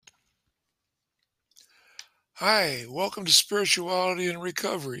Hi, welcome to Spirituality and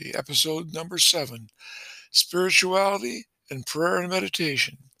Recovery, episode number 7 Spirituality and Prayer and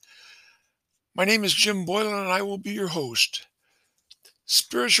Meditation. My name is Jim Boylan and I will be your host.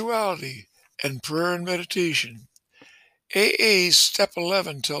 Spirituality and Prayer and Meditation. AA's Step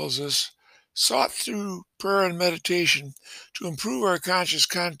 11 tells us, sought through prayer and meditation to improve our conscious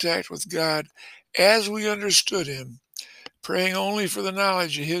contact with God as we understood Him, praying only for the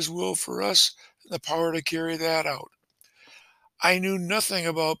knowledge of His will for us and the power to carry that out. I knew nothing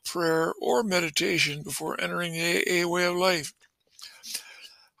about prayer or meditation before entering the AA way of life.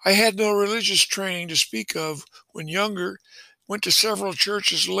 I had no religious training to speak of when younger, went to several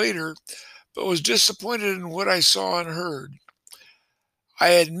churches later, but was disappointed in what I saw and heard. I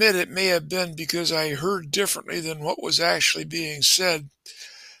admit it may have been because I heard differently than what was actually being said,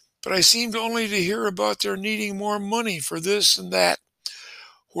 but I seemed only to hear about their needing more money for this and that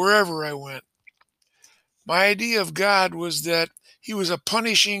wherever I went. My idea of God was that He was a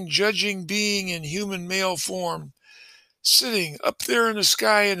punishing, judging being in human male form, sitting up there in the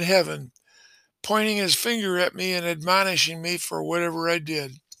sky in heaven, pointing His finger at me and admonishing me for whatever I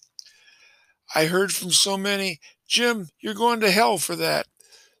did. I heard from so many, "Jim, you're going to hell for that."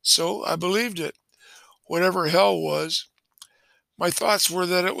 So I believed it, whatever hell was. My thoughts were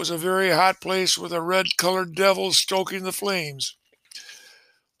that it was a very hot place with a red-colored devil stoking the flames.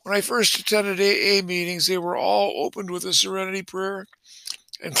 When I first attended AA meetings, they were all opened with a serenity prayer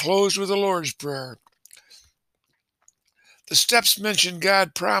and closed with the Lord's Prayer. The steps mentioned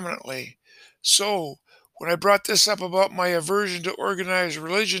God prominently. So, when I brought this up about my aversion to organized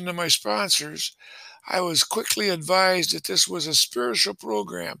religion to my sponsors, I was quickly advised that this was a spiritual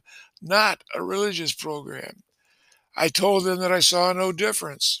program, not a religious program. I told them that I saw no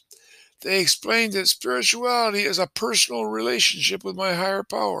difference. They explained that spirituality is a personal relationship with my higher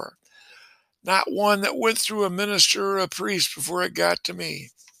power, not one that went through a minister or a priest before it got to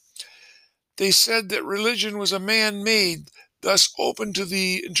me. They said that religion was a man-made, thus open to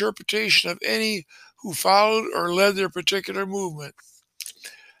the interpretation of any who followed or led their particular movement.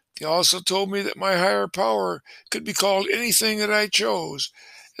 They also told me that my higher power could be called anything that I chose,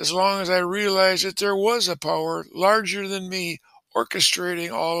 as long as I realized that there was a power larger than me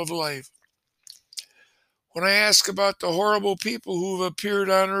orchestrating all of life. When I ask about the horrible people who have appeared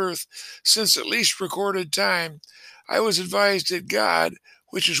on earth since at least recorded time, I was advised that God,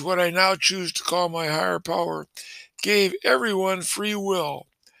 which is what I now choose to call my higher power, gave everyone free will.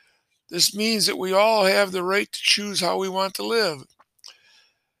 This means that we all have the right to choose how we want to live.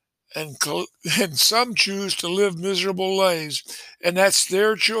 And some choose to live miserable lives, and that's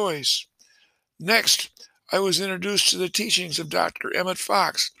their choice. Next, I was introduced to the teachings of Dr. Emmett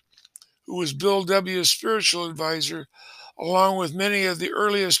Fox, who was Bill W.'s spiritual advisor, along with many of the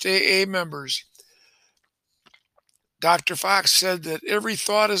earliest AA members. Dr. Fox said that every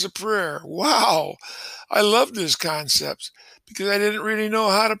thought is a prayer. Wow! I loved this concept because I didn't really know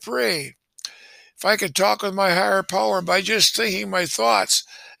how to pray. If I could talk with my higher power by just thinking my thoughts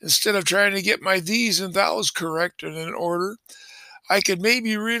instead of trying to get my these and thous correct and in order, I could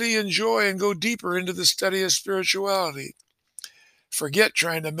maybe really enjoy and go deeper into the study of spirituality. Forget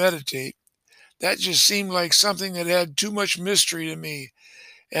trying to meditate. That just seemed like something that had too much mystery to me,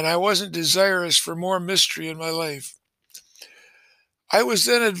 and I wasn't desirous for more mystery in my life. I was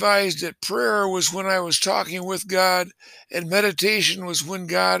then advised that prayer was when I was talking with God, and meditation was when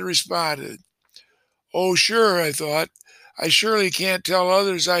God responded. Oh, sure, I thought. I surely can't tell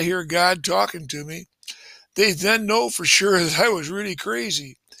others I hear God talking to me. They'd then know for sure that I was really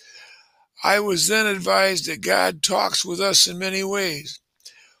crazy. I was then advised that God talks with us in many ways.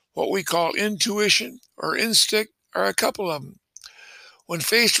 What we call intuition or instinct are a couple of them. When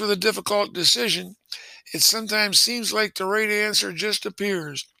faced with a difficult decision, it sometimes seems like the right answer just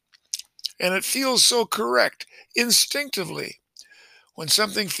appears, and it feels so correct instinctively. When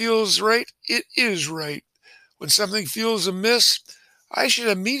something feels right, it is right. When something feels amiss, I should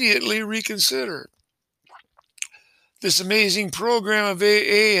immediately reconsider. This amazing program of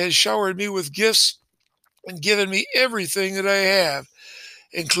AA has showered me with gifts and given me everything that I have,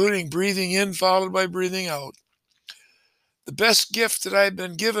 including breathing in followed by breathing out. The best gift that I've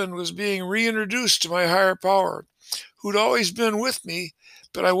been given was being reintroduced to my higher power, who'd always been with me,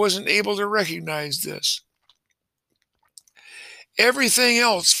 but I wasn't able to recognize this. Everything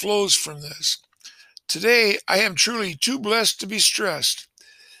else flows from this. Today, I am truly too blessed to be stressed.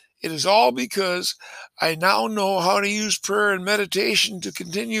 It is all because I now know how to use prayer and meditation to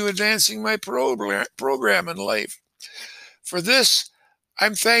continue advancing my program in life. For this,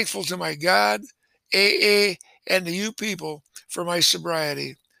 I'm thankful to my God, AA, and to you people for my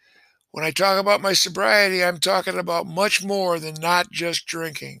sobriety. When I talk about my sobriety, I'm talking about much more than not just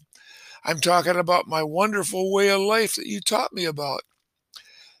drinking. I'm talking about my wonderful way of life that you taught me about.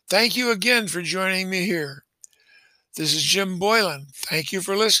 Thank you again for joining me here. This is Jim Boylan. Thank you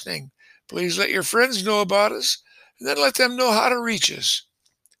for listening. Please let your friends know about us and then let them know how to reach us.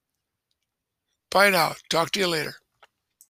 Bye now. Talk to you later.